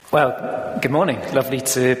Well, good morning. Lovely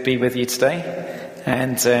to be with you today.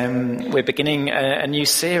 And we're beginning a new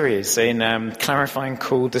series in clarifying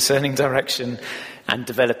call, discerning direction, and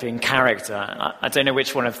developing character. I don't know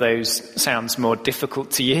which one of those sounds more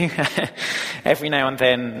difficult to you. Every now and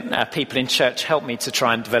then, people in church help me to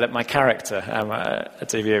try and develop my character. I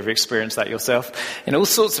don't know if you ever experienced that yourself. In all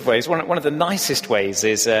sorts of ways. One of the nicest ways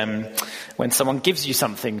is when someone gives you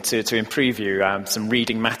something to improve you, some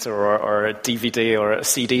reading matter or a DVD or a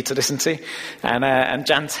CD to listen to. And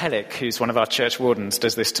Jan Tellick, who's one of our church wardens,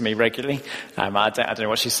 does this to me regularly. I don't know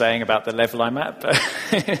what she's saying about the level I'm at, but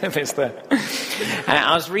it's there.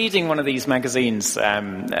 I was reading one of these magazines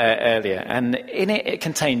earlier, and in it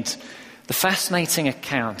contained the fascinating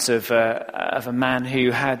account of a man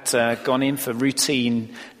who had gone in for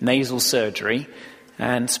routine nasal surgery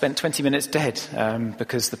and spent 20 minutes dead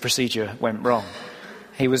because the procedure went wrong.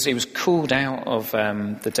 He was called out of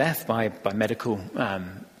the death by medical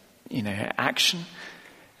action,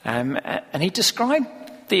 and he described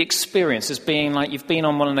the experience as being like you've been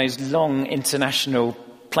on one of those long international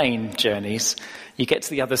plane journeys. You get to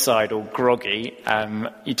the other side all groggy,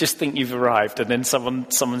 you just think you've arrived, and then someone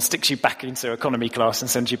sticks you back into economy class and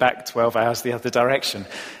sends you back 12 hours the other direction,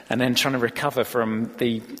 and then trying to recover from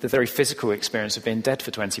the very physical experience of being dead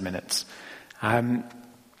for 20 minutes.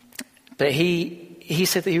 But he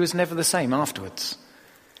said that he was never the same afterwards.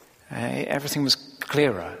 Everything was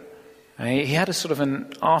clearer. He had a sort of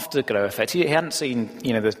an afterglow effect. He hadn't seen,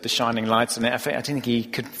 the shining lights and it. I don't think he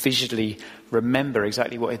could visually remember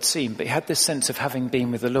exactly what he'd seen, but he had this sense of having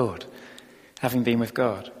been with the Lord, having been with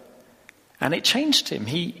God. And it changed him.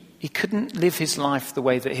 He couldn't live his life the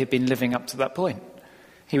way that he'd been living up to that point.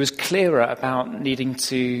 He was clearer about needing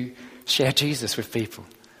to share Jesus with people.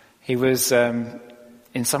 He was,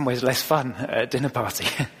 in some ways, less fun at a dinner party.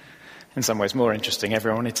 In some ways, more interesting.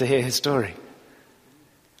 Everyone wanted to hear his story.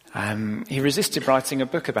 He resisted writing a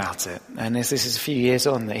book about it, and this is a few years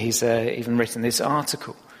on that he's even written this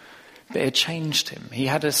article. But it changed him. He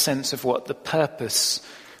had a sense of what the purpose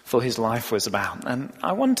for his life was about. And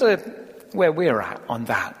I wonder where we're at on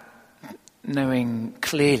that, knowing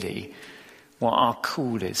clearly what our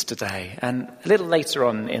call is today. And a little later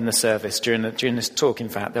on in the service, during this talk, in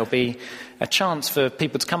fact, there'll be a chance for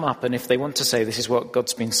people to come up, and if they want to say, this is what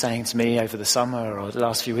God's been saying to me over the summer or the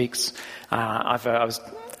last few weeks. I was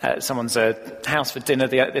at someone's house for dinner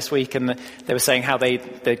this week, and they were saying how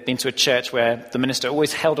they'd been to a church where the minister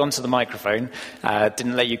always held onto the microphone,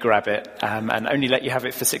 didn't let you grab it, and only let you have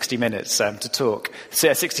it for 60 minutes to talk.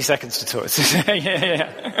 60 seconds to talk.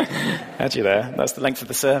 yeah. Had you there? That's the length of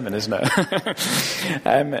the sermon, isn't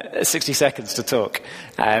it? 60 seconds to talk.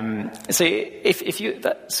 So if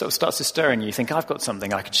that sort of starts to stir in you, think, I've got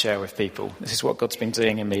something I could share with people. This is what God's been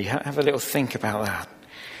doing in me. Have a little think about that.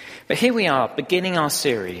 But here we are, beginning our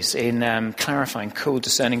series in clarifying call,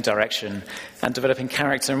 discerning direction, and developing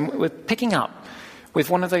character. And we're picking up with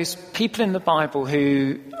one of those people in the Bible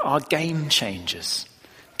who are game changers.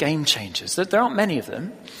 Game changers. There aren't many of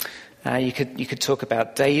them. You could talk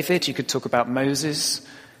about David. You could talk about Moses.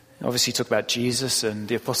 Obviously, talk about Jesus and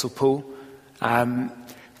the Apostle Paul.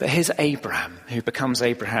 But here's Abraham, who becomes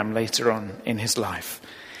Abraham later on in his life.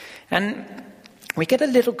 And we get a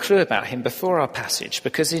little clue about him before our passage,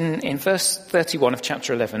 because in verse 31 of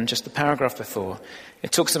chapter 11, just the paragraph before,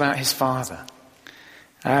 it talks about his father,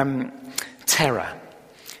 Terah.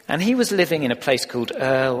 And he was living in a place called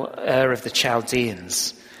Ur of the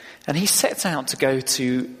Chaldeans. And he sets out to go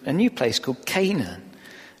to a new place called Canaan.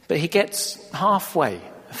 But he gets halfway,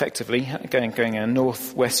 effectively, going in a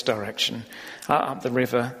northwest direction, up the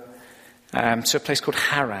river, to a place called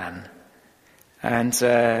Haran.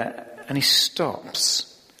 And he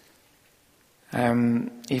stops,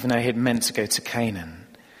 even though he had meant to go to Canaan.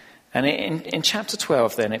 And in chapter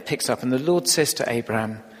 12 then, it picks up, and the Lord says to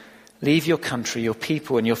Abraham, leave your country, your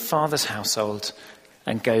people, and your father's household,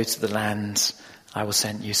 and go to the land I will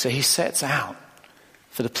send you. So he sets out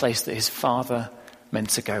for the place that his father meant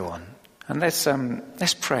to go on. And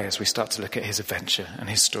let's pray as we start to look at his adventure and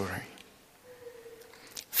his story.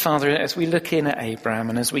 Father, as we look in at Abraham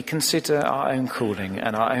and as we consider our own calling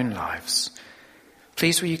and our own lives,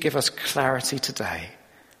 please will you give us clarity today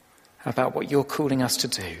about what you're calling us to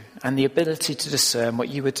do and the ability to discern what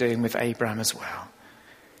you were doing with Abraham as well.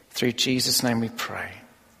 Through Jesus' name we pray.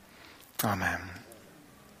 Amen.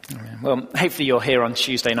 Amen. Well, hopefully you're here on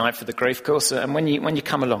Tuesday night for the Growth course, and when you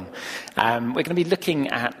come along, we're going to be looking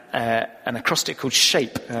at an acrostic called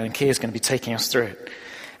SHAPE, and Kia's going to be taking us through it.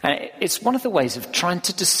 It's one of the ways of trying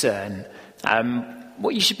to discern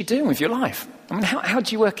what you should be doing with your life. I mean, how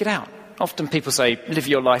do you work it out? Often people say, live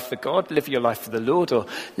your life for God, live your life for the Lord, or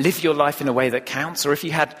live your life in a way that counts. Or if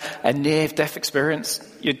you had a near-death experience,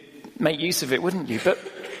 you'd make use of it, wouldn't you? But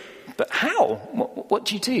how? What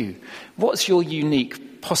do you do? What's your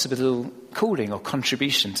unique possible calling or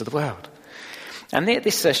contribution to the world? And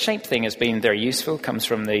this shape thing has been very useful. It comes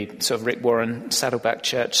from the sort of Rick Warren Saddleback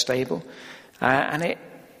Church stable. And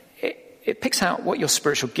it picks out what your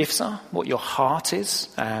spiritual gifts are, what your heart is,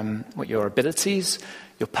 what your abilities,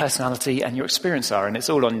 your personality and your experience are. And it's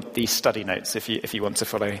all on these study notes if you want to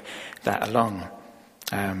follow that along.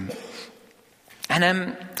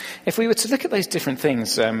 If we were to look at those different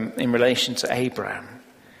things in relation to Abraham,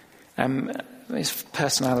 his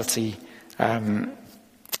personality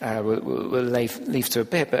we'll leave to a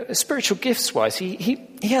bit, but spiritual gifts-wise,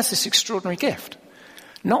 he has this extraordinary gift.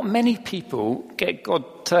 Not many people get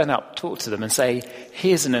God turn up, talk to them and say,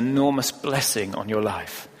 here's an enormous blessing on your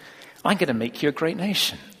life. I'm going to make you a great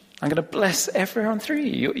nation. I'm going to bless everyone through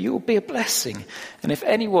you. You'll be a blessing. And if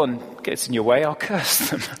anyone gets in your way, I'll curse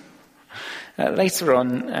them. Later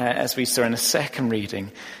on, as we saw in a second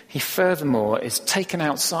reading, he furthermore is taken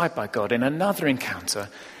outside by God in another encounter,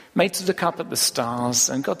 made to look up at the stars.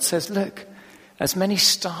 And God says, look, as many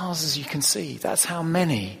stars as you can see, that's how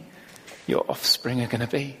many your offspring are going to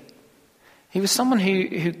be. He was someone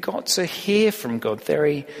who got to hear from God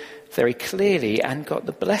very, very clearly and got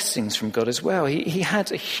the blessings from God as well. He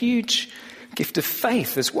had a huge gift of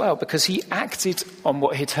faith as well because he acted on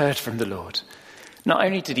what he'd heard from the Lord. Not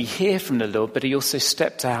only did he hear from the Lord, but he also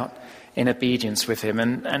stepped out in obedience with him.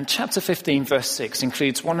 And chapter 15, verse 6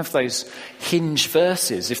 includes one of those hinge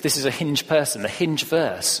verses. If this is a hinge person, the hinge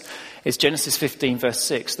verse is Genesis 15, verse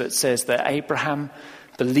 6, that says that Abraham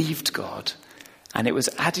believed God and it was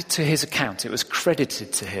added to his account. It was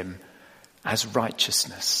credited to him as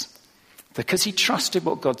righteousness. Because he trusted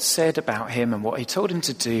what God said about him and what he told him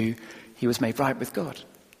to do, he was made right with God.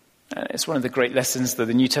 It's one of the great lessons that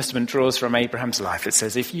the New Testament draws from Abraham's life. It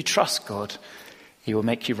says, if you trust God, he will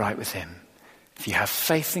make you right with him. If you have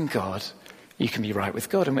faith in God, you can be right with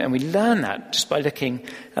God. And we learn that just by looking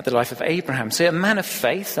at the life of Abraham. So a man of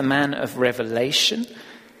faith, a man of revelation,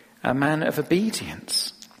 a man of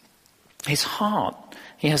obedience. His heart,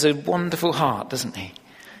 he has a wonderful heart, doesn't he?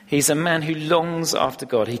 He's a man who longs after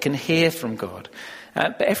God. He can hear from God.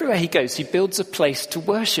 But everywhere he goes, he builds a place to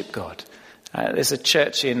worship God. There's a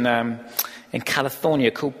church in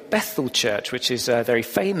California called Bethel Church, which is very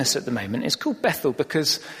famous at the moment. It's called Bethel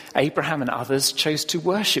because Abraham and others chose to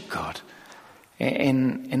worship God.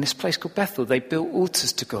 In this place called Bethel, they built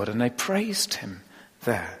altars to God and they praised him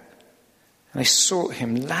there. And they sought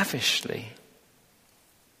him lavishly.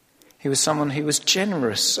 He was someone who was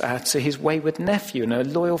generous to his wayward nephew and a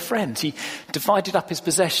loyal friend. He divided up his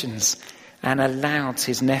possessions and allowed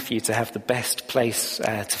his nephew to have the best place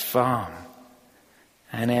to farm.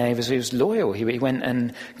 And he was loyal. He went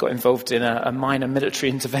and got involved in a minor military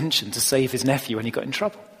intervention to save his nephew when he got in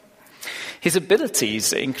trouble. His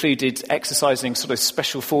abilities included exercising sort of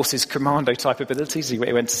special forces commando type abilities. He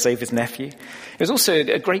went to save his nephew. He was also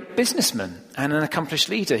a great businessman and an accomplished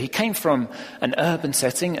leader. He came from an urban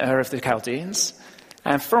setting, Ur of the Chaldeans.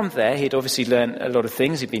 And from there, he'd obviously learned a lot of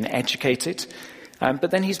things. He'd been educated. But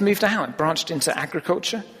then he's moved out, branched into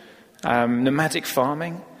agriculture, nomadic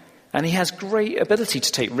farming. And he has great ability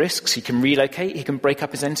to take risks. He can relocate. He can break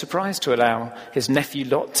up his enterprise to allow his nephew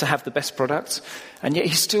Lot to have the best product. And yet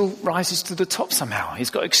he still rises to the top somehow.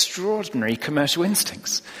 He's got extraordinary commercial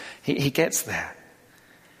instincts. He gets there.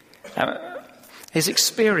 His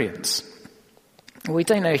experience. We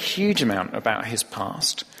don't know a huge amount about his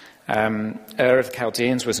past. Ur of the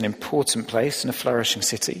Chaldeans was an important place and a flourishing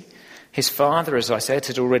city. His father, as I said,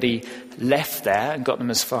 had already left there and got them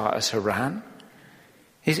as far as Haran.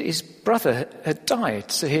 His brother had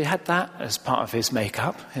died, so he had that as part of his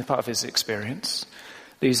makeup, as part of his experience.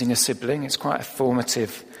 Losing a sibling is quite a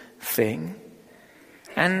formative thing.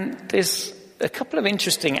 And there's a couple of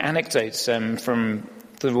interesting anecdotes from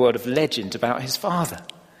the world of legend about his father.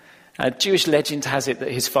 Jewish legend has it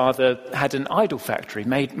that his father had an idol factory,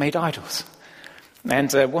 made idols.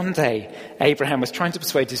 And one day, Abraham was trying to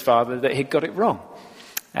persuade his father that he'd got it wrong.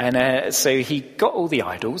 And so he got all the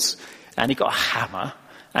idols, and he got a hammer,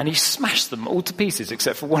 and he smashed them all to pieces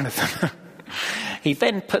except for one of them. He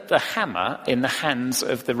then put the hammer in the hands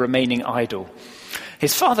of the remaining idol.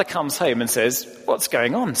 His father comes home and says, "What's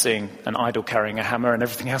going on, seeing an idol carrying a hammer and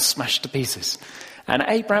everything else smashed to pieces?" And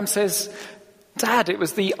Abraham says, "Dad, it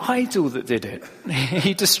was the idol that did it.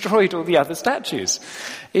 He destroyed all the other statues."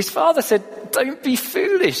 His father said, "Don't be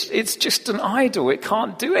foolish. It's just an idol. It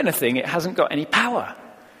can't do anything. It hasn't got any power."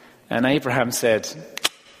 And Abraham said,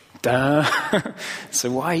 Duh.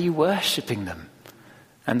 So why are you worshipping them?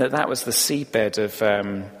 And that was the seedbed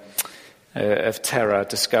of Terah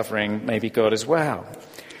discovering maybe God as well.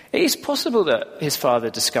 It is possible that his father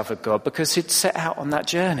discovered God because he'd set out on that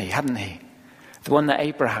journey, hadn't he? The one that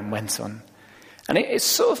Abraham went on. And it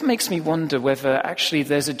sort of makes me wonder whether actually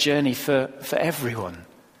there's a journey for everyone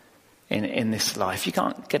in this life. You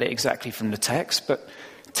can't get it exactly from the text, but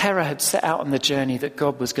Terah had set out on the journey that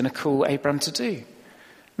God was going to call Abraham to do.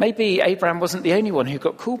 Maybe Abraham wasn't the only one who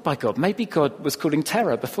got called by God. Maybe God was calling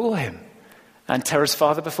Terah before him, and Terah's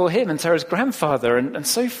father before him, and Terah's grandfather, and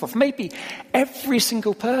so forth. Maybe every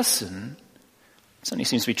single person, it certainly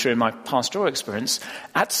seems to be true in my pastoral experience,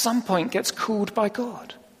 at some point gets called by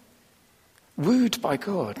God, wooed by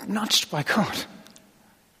God, nudged by God.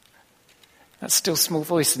 That still small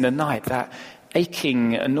voice in the night, that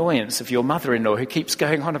aching annoyance of your mother-in-law who keeps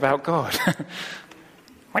going on about God.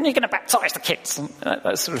 When are you going to baptize the kids?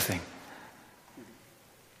 That sort of thing.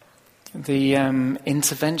 The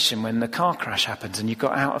intervention when the car crash happens and you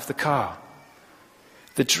got out of the car.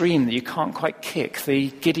 The dream that you can't quite kick.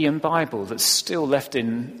 The Gideon Bible that's still left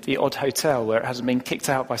in the odd hotel where it hasn't been kicked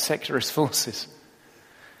out by secularist forces.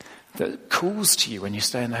 That calls to you when you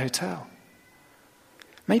stay in the hotel.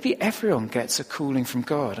 Maybe everyone gets a calling from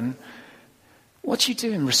God. And what do you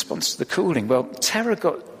do in response to the calling? Well, Terah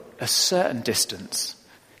got a certain distance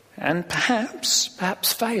and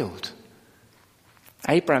perhaps failed.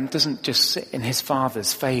 Abraham doesn't just sit in his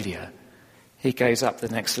father's failure. He goes up the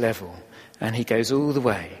next level and he goes all the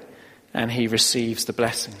way and he receives the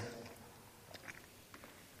blessing.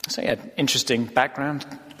 So he had interesting background.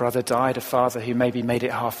 Brother died, a father who maybe made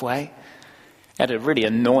it halfway. He had a really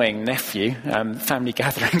annoying nephew. Family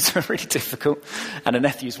gatherings were really difficult. And a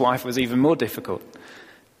nephew's wife was even more difficult.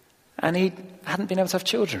 And he hadn't been able to have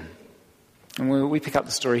children. And we pick up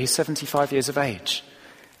the story, he's 75 years of age.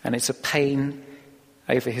 And it's a pain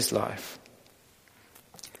over his life.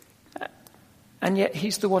 And yet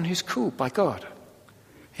he's the one who's called by God.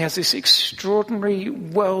 He has this extraordinary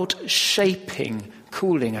world-shaping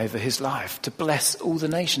calling over his life to bless all the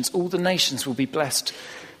nations. All the nations will be blessed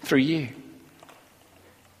through you.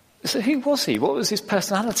 So who was he? What was his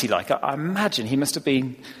personality like? I imagine he must have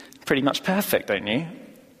been pretty much perfect, don't you?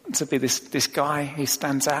 To be this guy who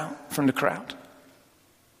stands out from the crowd.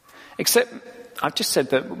 Except, I've just said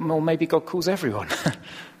that, well, maybe God calls everyone.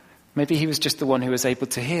 Maybe he was just the one who was able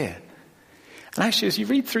to hear. And actually, as you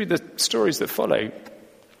read through the stories that follow,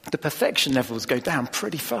 the perfection levels go down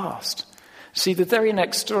pretty fast. See, the very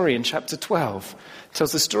next story in chapter 12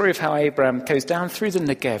 tells the story of how Abraham goes down through the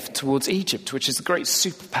Negev towards Egypt, which is the great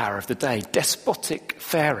superpower of the day, despotic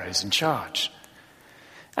pharaohs in charge.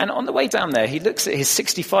 And on the way down there, he looks at his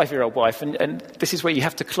 65-year-old wife, and this is where you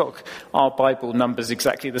have to clock our Bible numbers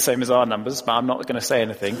exactly the same as our numbers, but I'm not going to say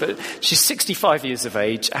anything. But she's 65 years of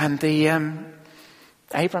age, and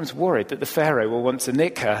Abraham's worried that the Pharaoh will want to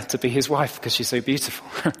nick her to be his wife because she's so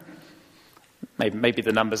beautiful. Maybe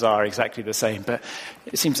the numbers are exactly the same, but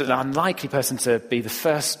it seems an unlikely person to be the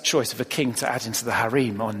first choice of a king to add into the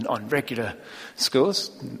harem on regular scores.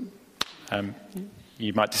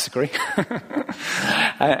 You might disagree.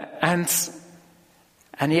 And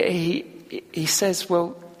yet he says,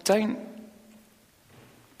 well, don't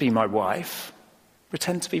be my wife.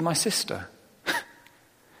 Pretend to be my sister.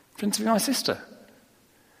 Pretend to be my sister.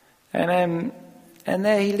 And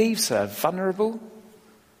there he leaves her, vulnerable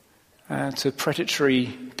to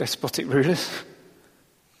predatory, despotic rulers.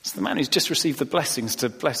 It's the man who's just received the blessings to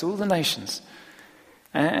bless all the nations.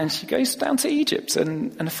 And she goes down to Egypt,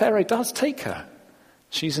 and the Pharaoh does take her.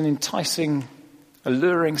 She's an enticing,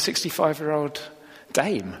 alluring 65-year-old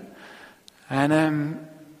dame. And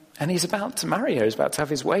he's about to marry her. He's about to have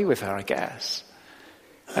his way with her, I guess.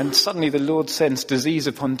 And suddenly the Lord sends disease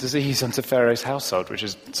upon disease onto Pharaoh's household, which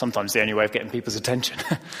is sometimes the only way of getting people's attention,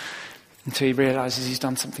 until he realizes he's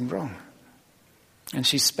done something wrong. And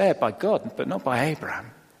she's spared by God, but not by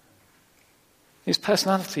Abraham. His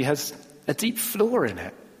personality has a deep flaw in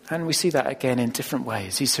it. And we see that again in different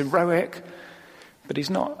ways. He's heroic, but he's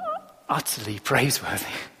not utterly praiseworthy.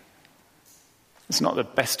 It's not the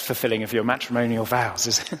best fulfilling of your matrimonial vows,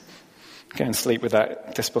 is it? Go and sleep with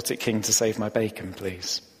that despotic king to save my bacon,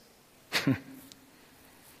 please.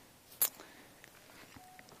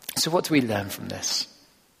 So what do we learn from this?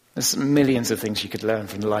 There's millions of things you could learn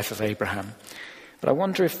from the life of Abraham. But I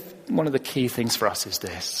wonder if one of the key things for us is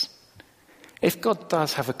this. If God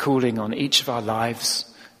does have a calling on each of our lives,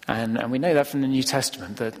 and we know that from the New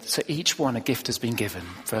Testament, that to each one a gift has been given,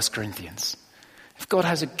 1 Corinthians. If God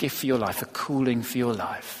has a gift for your life, a calling for your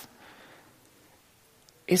life,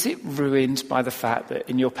 is it ruined by the fact that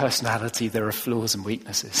in your personality there are flaws and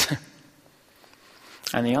weaknesses?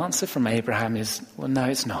 And the answer from Abraham is, well, no,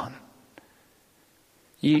 it's not.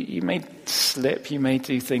 You may slip, you may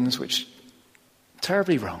do things which are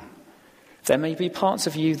terribly wrong. There may be parts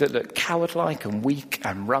of you that look coward-like and weak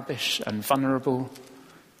and rubbish and vulnerable.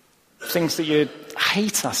 Things that you'd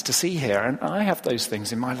hate us to see here, and I have those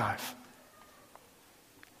things in my life.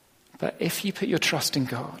 But if you put your trust in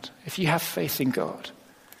God, if you have faith in God,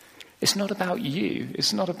 it's not about you,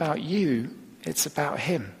 it's about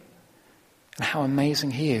him. And how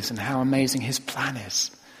amazing he is and how amazing his plan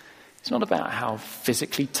is. It's not about how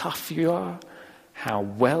physically tough you are, how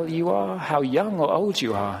well you are, how young or old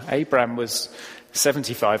you are. Abraham was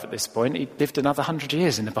 75 at this point. He lived another 100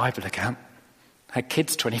 years in the Bible account. Had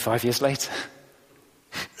kids 25 years later.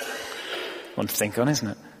 One to think on, isn't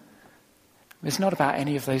it? It's not about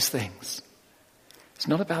any of those things. It's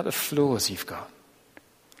not about the flaws you've got,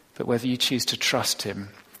 but whether you choose to trust him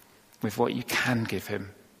with what you can give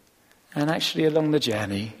him. And actually along the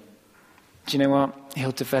journey, do you know what?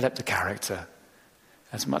 He'll develop the character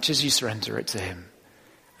as much as you surrender it to him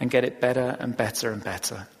and get it better and better and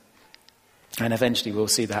better. And eventually we'll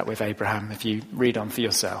see that with Abraham if you read on for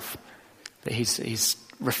yourself, that he's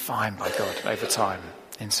refined by God over time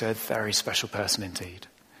into a very special person indeed.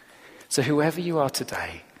 So whoever you are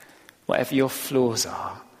today, whatever your flaws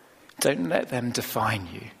are, don't let them define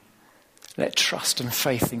you. Let trust and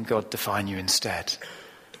faith in God define you instead.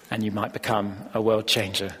 And you might become a world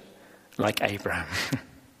changer like Abraham.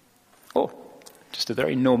 Or just a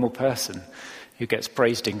very normal person who gets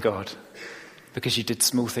praised in God because you did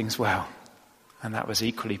small things well. And that was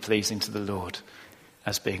equally pleasing to the Lord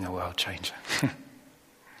as being a world changer.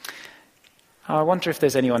 I wonder if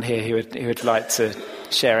there's anyone here who would like to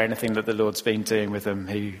share anything that the Lord's been doing with them,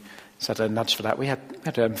 who's had a nudge for that. We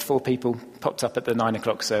had 4 people popped up at the 9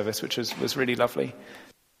 o'clock service, which was really lovely.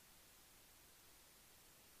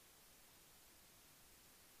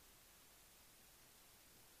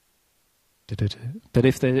 But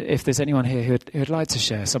if there's anyone here who'd like to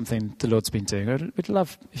share something the Lord's been doing, we'd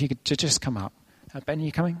love if you could just come up. Ben, are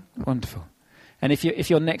you coming? Wonderful. And if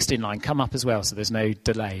you're next in line, come up as well, so there's no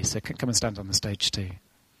delay. So come and stand on the stage too.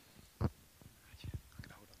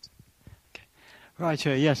 Right,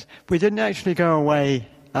 yes. We didn't actually go away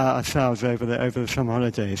ourselves over the summer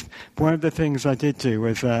holidays. One of the things I did do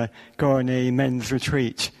was go on a men's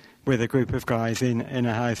retreat with a group of guys in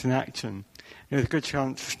a house in Acton. It was a good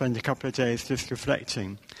chance to spend a couple of days just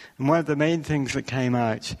reflecting. And one of the main things that came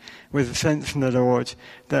out was a sense from the Lord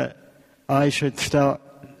that I should start,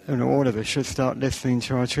 and all of us should start listening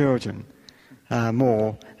to our children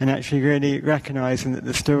more, and actually really recognising that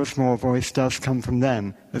the still small voice does come from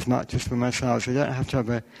them as much as from ourselves. We don't have to have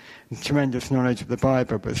a tremendous knowledge of the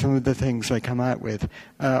Bible, but some of the things they come out with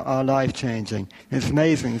are life-changing. It's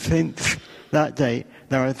amazing. Since that date,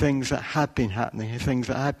 there are things that have been happening, things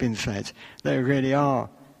that have been said, that really are.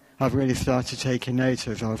 I've really started taking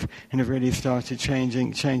notice of, and have really started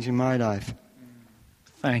changing my life.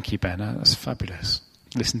 Thank you, Ben. That's fabulous.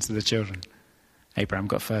 Listen to the children. Abraham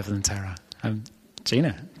got further than Tara.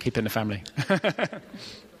 Gina, keep it in the family.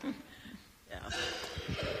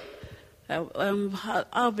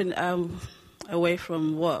 I've been away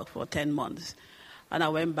from work for 10 months, and I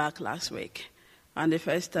went back last week. And the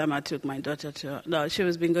first time I took my daughter she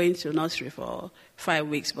was been going to nursery for 5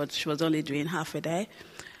 weeks, but she was only doing half a day.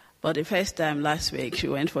 But the first time last week, she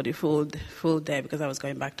went for the full day because I was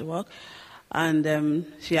going back to work.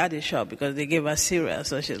 And she had a shock because they gave her cereal.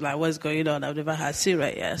 So she's like, what's going on? I've never had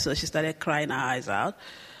cereal yet. So she started crying her eyes out.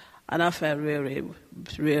 And I felt really,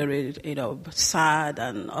 really, sad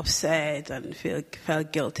and upset and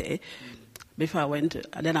felt guilty before I went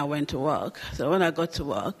to work. So when I got to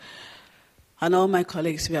work, and all my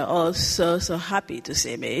colleagues were all so happy to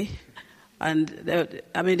see me. And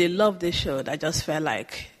they loved the show. I just felt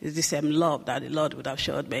like it's the same love that the Lord would have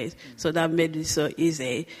showed me. So that made it so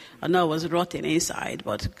easy. I know I was rotting inside,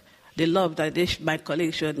 but the love that my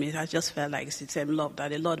colleagues showed me, I just felt like it's the same love that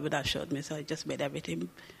the Lord would have showed me. So it just made everything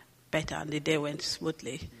better, and the day went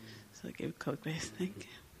smoothly. So give God grace. Thank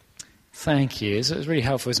you. Thank you. It's really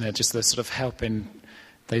helpful, isn't it? Just the sort of help in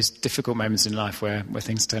those difficult moments in life where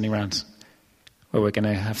things are turning around. Well, we're going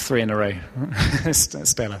to have 3 in a row.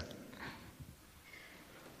 Stella.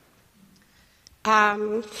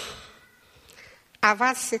 I've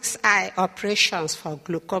had 6 eye operations for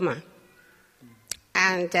glaucoma.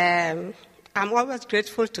 And I'm always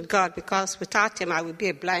grateful to God because without him I would be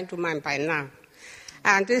a blind woman by now.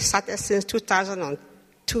 And this started since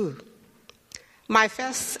 2002. My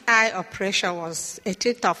first eye operation was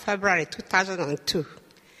 18th of February 2002.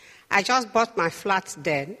 I just bought my flat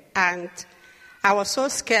then, and I was so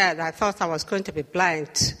scared. I thought I was going to be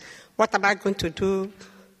blind. What am I going to do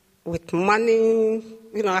with money?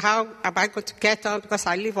 How am I going to get on? Because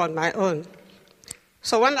I live on my own.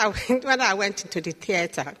 So when I went into the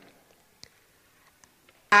theater,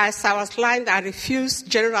 as I was lying, I refused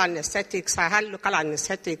general anesthetics. I had local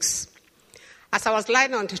anesthetics. As I was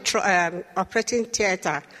lying on the operating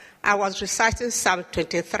theater, I was reciting Psalm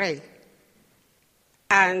 23.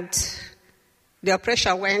 And the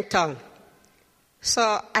operation went on.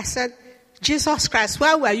 So I said, Jesus Christ,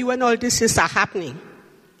 where were you when all these things are happening?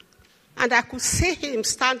 And I could see him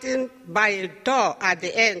standing by a door at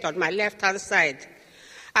the end on my left-hand side.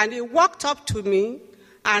 And he walked up to me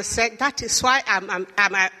and said, that is why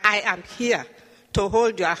I am here, to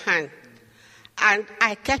hold your hand. And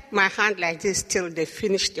I kept my hand like this till they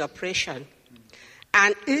finished the operation.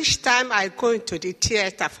 And each time I go into the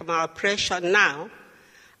theater for my operation now,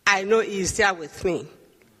 I know he's there with me.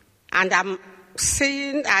 And I'm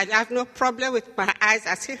seeing, I have no problem with my eyes.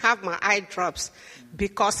 I still have my eye drops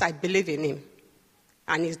because I believe in him.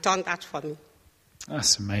 And he's done that for me.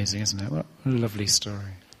 That's amazing, isn't it? What a lovely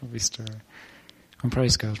story. Lovely story. And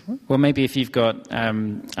praise God. Well, maybe if you've got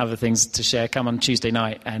other things to share, come on Tuesday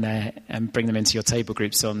night and bring them into your table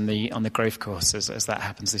groups on the growth course as that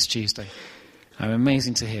happens this Tuesday.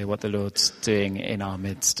 Amazing to hear what the Lord's doing in our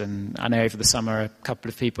midst. And I know over the summer a couple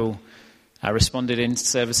of people responded in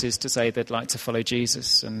services to say they'd like to follow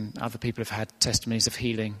Jesus, and other people have had testimonies of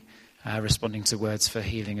healing, responding to words for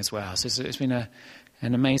healing as well. So it's been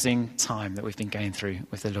an amazing time that we've been going through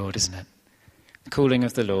with the Lord, isn't it? The calling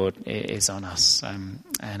of the Lord is on us, and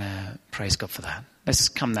praise God for that. Let's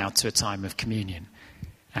come now to a time of communion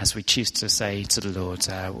as we choose to say to the Lord,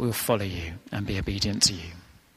 we'll follow you and be obedient to you.